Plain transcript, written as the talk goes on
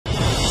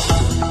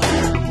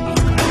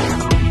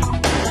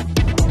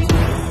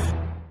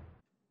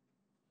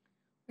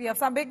We have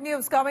some big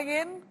news coming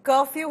in.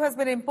 Curfew has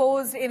been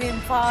imposed in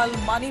Imphal,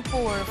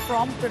 Manipur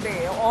from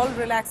today. All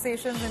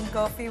relaxations in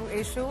curfew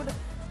issued.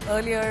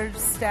 Earlier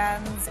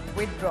stands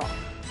withdrawn.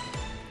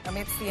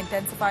 Amidst the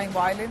intensifying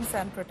violence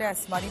and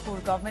protests, Manipur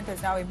government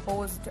has now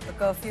imposed a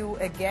curfew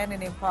again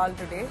in Imphal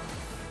today.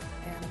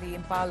 In the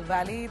Imphal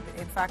Valley,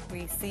 in fact,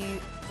 we see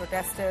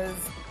protesters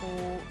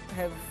who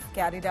have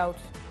carried out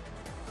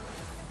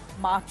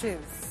marches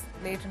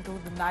late into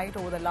the night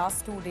over the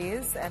last 2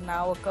 days, and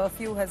now a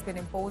curfew has been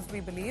imposed, we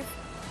believe.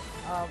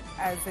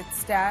 As it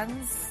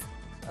stands,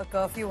 a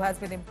curfew has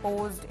been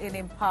imposed in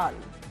Imphal,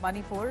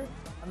 Manipur.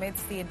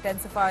 Amidst the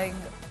intensifying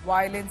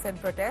violence and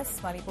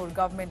protests, Manipur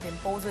government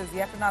imposes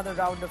yet another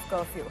round of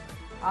curfew.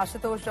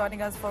 Ashutosh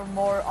joining us for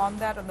more on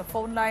that on the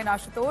phone line.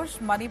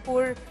 Ashutosh,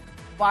 Manipur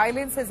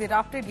violence has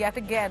erupted yet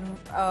again,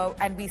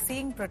 and we're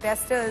seeing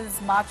protesters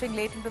marching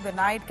late into the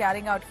night,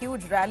 carrying out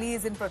huge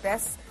rallies in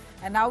protests.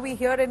 And now we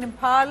hear in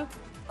Imphal,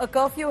 a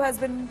curfew has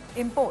been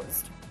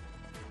imposed.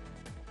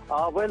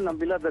 Well,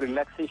 Nabila, the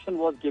relaxation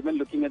was given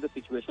looking at the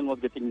situation was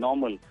getting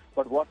normal.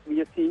 But what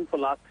we are seeing for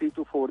last 3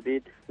 to 4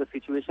 days, the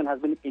situation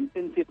has been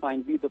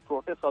intensifying, be the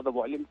protests or the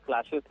violent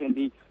clashes in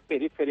the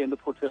periphery and the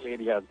foothills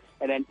areas,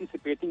 and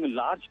anticipating a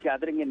large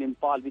gathering in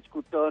Imphal which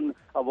could turn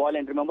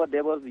violent. Remember,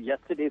 there was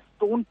yesterday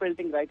stone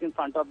pelting right in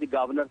front of the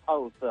governor's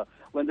house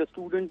when the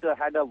student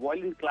had a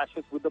violent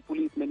clashes with the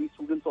police. Many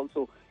students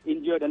also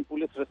injured, and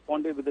police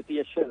responded with the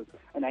tear shells.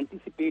 And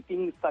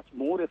anticipating such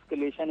more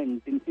escalation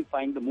and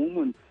intensifying the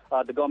movement,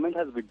 the government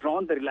has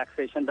withdrawn the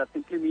relaxation. That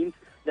simply means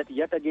that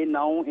yet again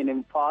now in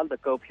Imphal, the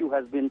curfew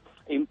has been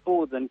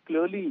imposed, and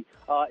clearly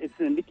it's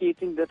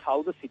indicating that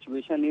how the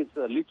situation is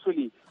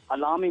literally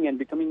alarming and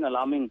becoming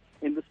alarming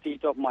in the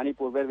state of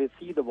Manipur, where we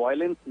see the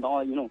violence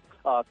now,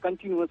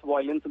 continuous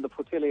violence in the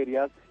foothill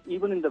areas.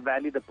 Even in the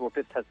valley, the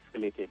protest has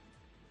escalated.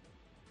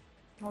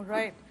 All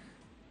right.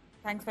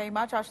 Thanks very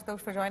much,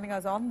 Ashutosh, for joining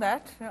us on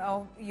that.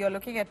 You're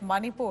looking at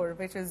Manipur,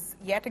 which is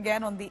yet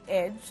again on the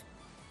edge.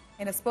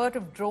 In a spurt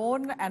of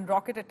drone and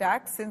rocket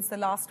attacks since the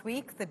last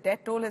week, the death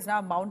toll has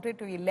now mounted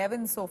to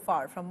 11 so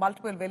far, from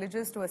multiple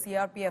villages to a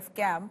CRPF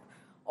camp.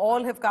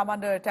 All have come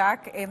under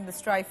attack in the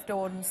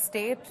strife-torn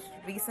state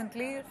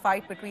recently.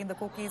 Fight between the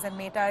Kukis and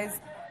Metais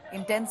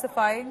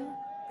intensifying.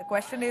 The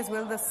question is,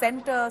 will the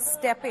centre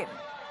step in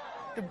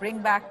to bring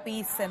back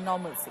peace and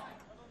normalcy?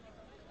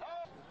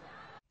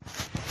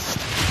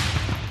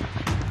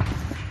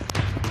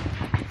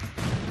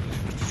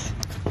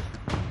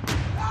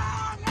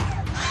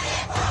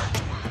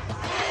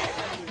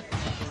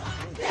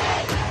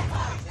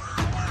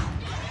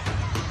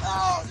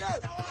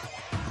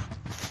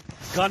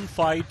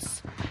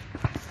 Gunfights,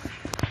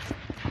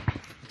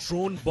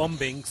 drone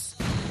bombings,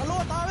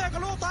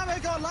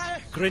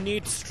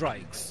 grenade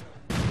strikes.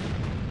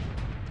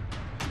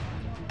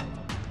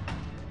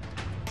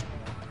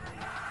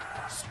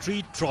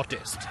 Street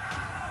protest.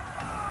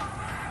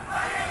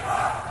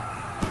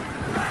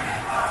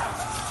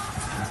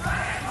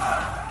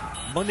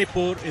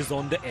 Manipur is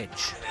on the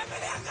edge.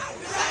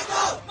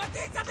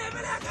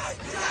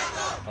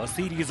 A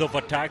series of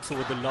attacks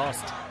over the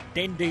last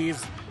 10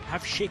 days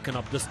have shaken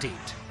up the state.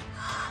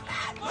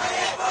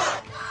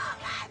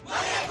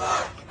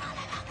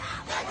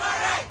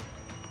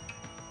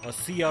 A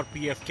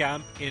CRPF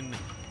camp in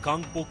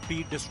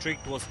Kangpokpi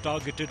district was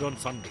targeted on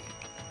Sunday.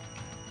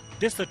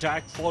 This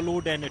attack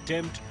followed an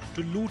attempt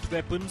to loot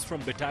weapons from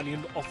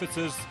battalion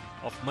officers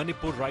of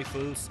Manipur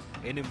Rifles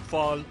in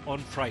Imphal on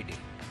Friday.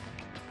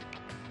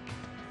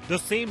 The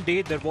same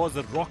day, there was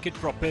a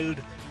rocket-propelled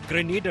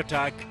grenade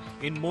attack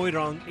in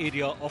Moirang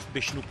area of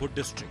Bishnupur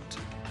district.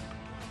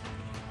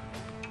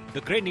 The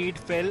grenade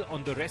fell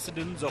on the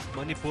residence of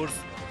Manipur's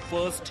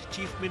first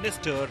Chief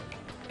Minister,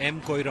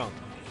 M. Koirang,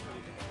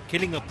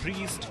 killing a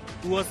priest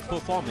who was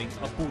performing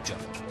a puja.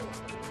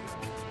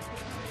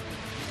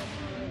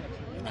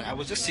 I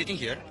was just sitting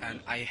here,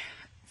 and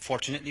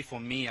fortunately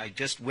for me, I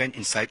just went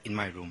inside in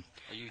my room.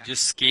 You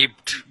just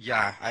escaped?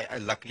 Yeah,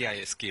 luckily I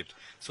escaped.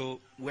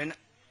 So when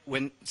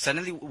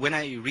suddenly when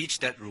I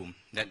reached that room,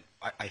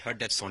 I heard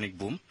that sonic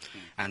boom,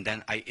 and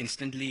then I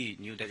instantly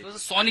knew that it was a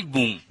sonic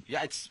boom.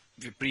 Yeah, it's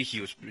pretty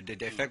huge. The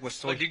effect was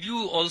so. But did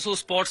you also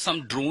spot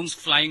some drones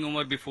flying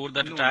over before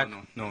that attack?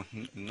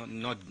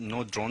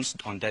 No drones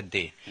on that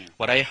day.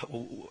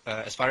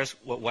 As far as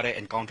what I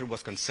encountered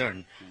was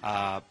concerned,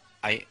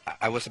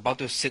 I was about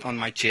to sit on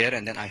my chair,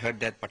 and then I heard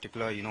that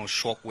particular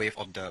shock wave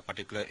of the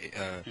particular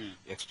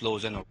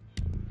explosion.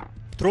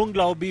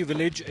 Thronglaobi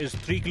village is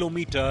 3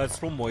 kilometers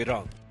from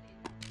Moirang.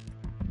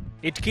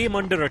 It came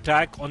under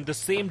attack on the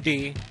same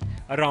day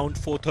around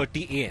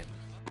 4:30 a.m.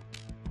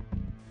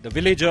 The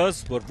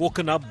villagers were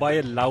woken up by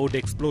a loud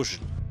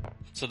explosion.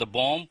 So the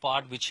bomb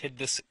part which hit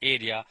this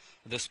area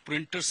the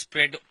sprinters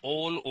spread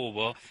all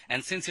over,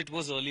 and since it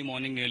was early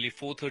morning, nearly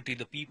 4:30,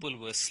 the people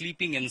were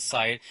sleeping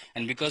inside,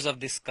 and because of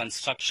this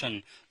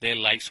construction, their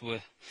lives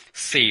were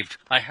saved.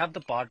 I have the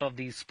part of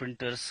these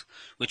sprinters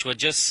which were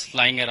just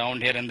lying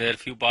around here and there.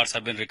 Few parts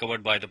have been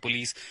recovered by the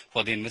police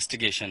for the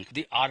investigation.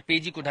 The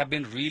RPG could have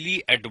been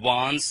really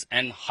advanced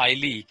and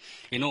highly,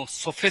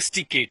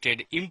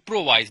 sophisticated,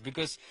 improvised,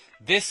 because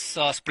this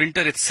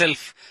sprinter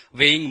itself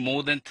weighing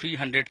more than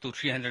 300 to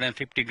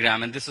 350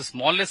 grams, and this is the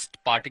smallest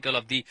particle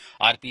of the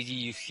RPG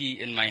you see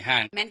in my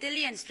hand.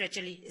 Mentally and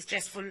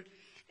stressful.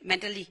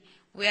 Mentally,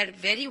 we are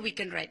very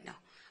weakened right now.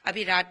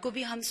 अभी रात को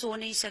भी हम सो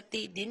नहीं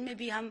सकते, दिन में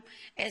भी हम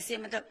ऐसे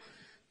मतलब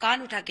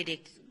कान उठा के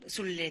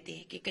सुन लेते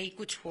हैं कि कहीं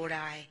कुछ हो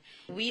रहा है.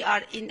 We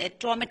are in a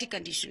traumatic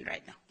condition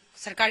right now.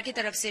 सरकार की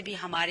तरफ से भी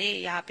हमारे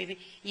यहाँ पे भी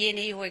ये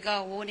नहीं होएगा,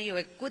 वो नहीं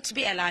होएगा, कुछ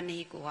भी ऐलान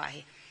नहीं हुआ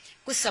है.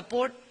 कुछ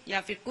सपोर्ट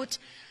या फिर कुछ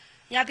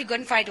यहाँ पे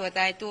गन फाइट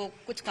होता है तो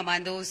कुछ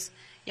कमांडोज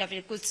या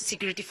फिर कुछ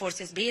सिक्योरिटी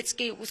फोर्सेस भेज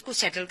के उसको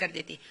सेटल कर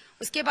देते.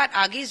 उसके बाद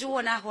आगे जो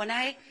होना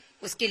है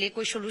उसके लिए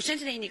कोई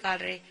सोल्यूशन नहीं निकाल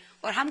रहे,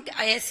 और हम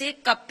ऐसे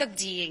कब तक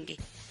जिएंगे.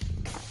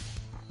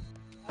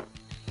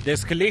 The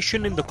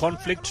escalation in the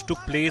conflict took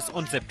place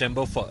on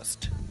September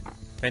 1st,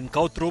 when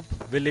Kautrup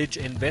village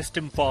in West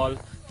Imphal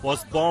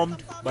was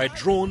bombed by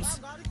drones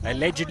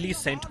allegedly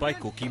sent by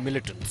Kuki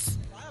militants.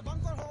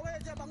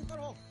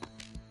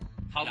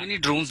 How many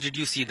drones did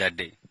you see that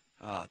day?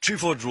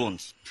 3-4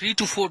 drones. 3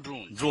 to 4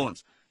 drones?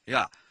 Drones,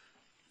 yeah.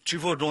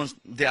 3-4 drones,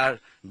 they are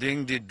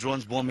doing the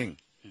drones bombing.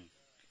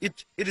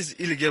 It is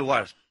illegal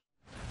war.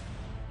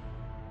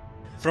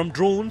 From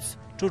drones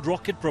to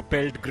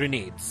rocket-propelled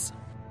grenades.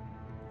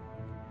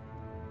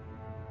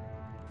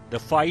 The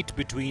fight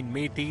between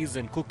Meiteis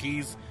and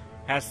Kukis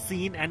has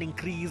seen an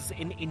increase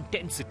in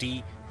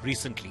intensity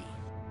recently.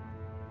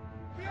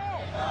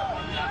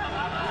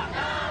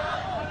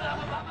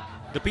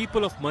 The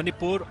people of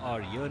Manipur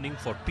are yearning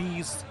for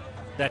peace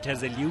that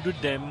has eluded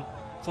them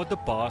for the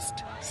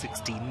past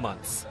 16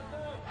 months.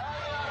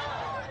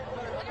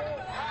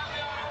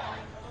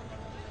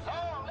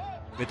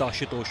 With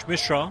Ashutosh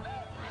Mishra,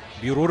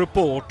 Bureau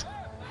Report,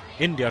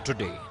 India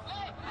Today.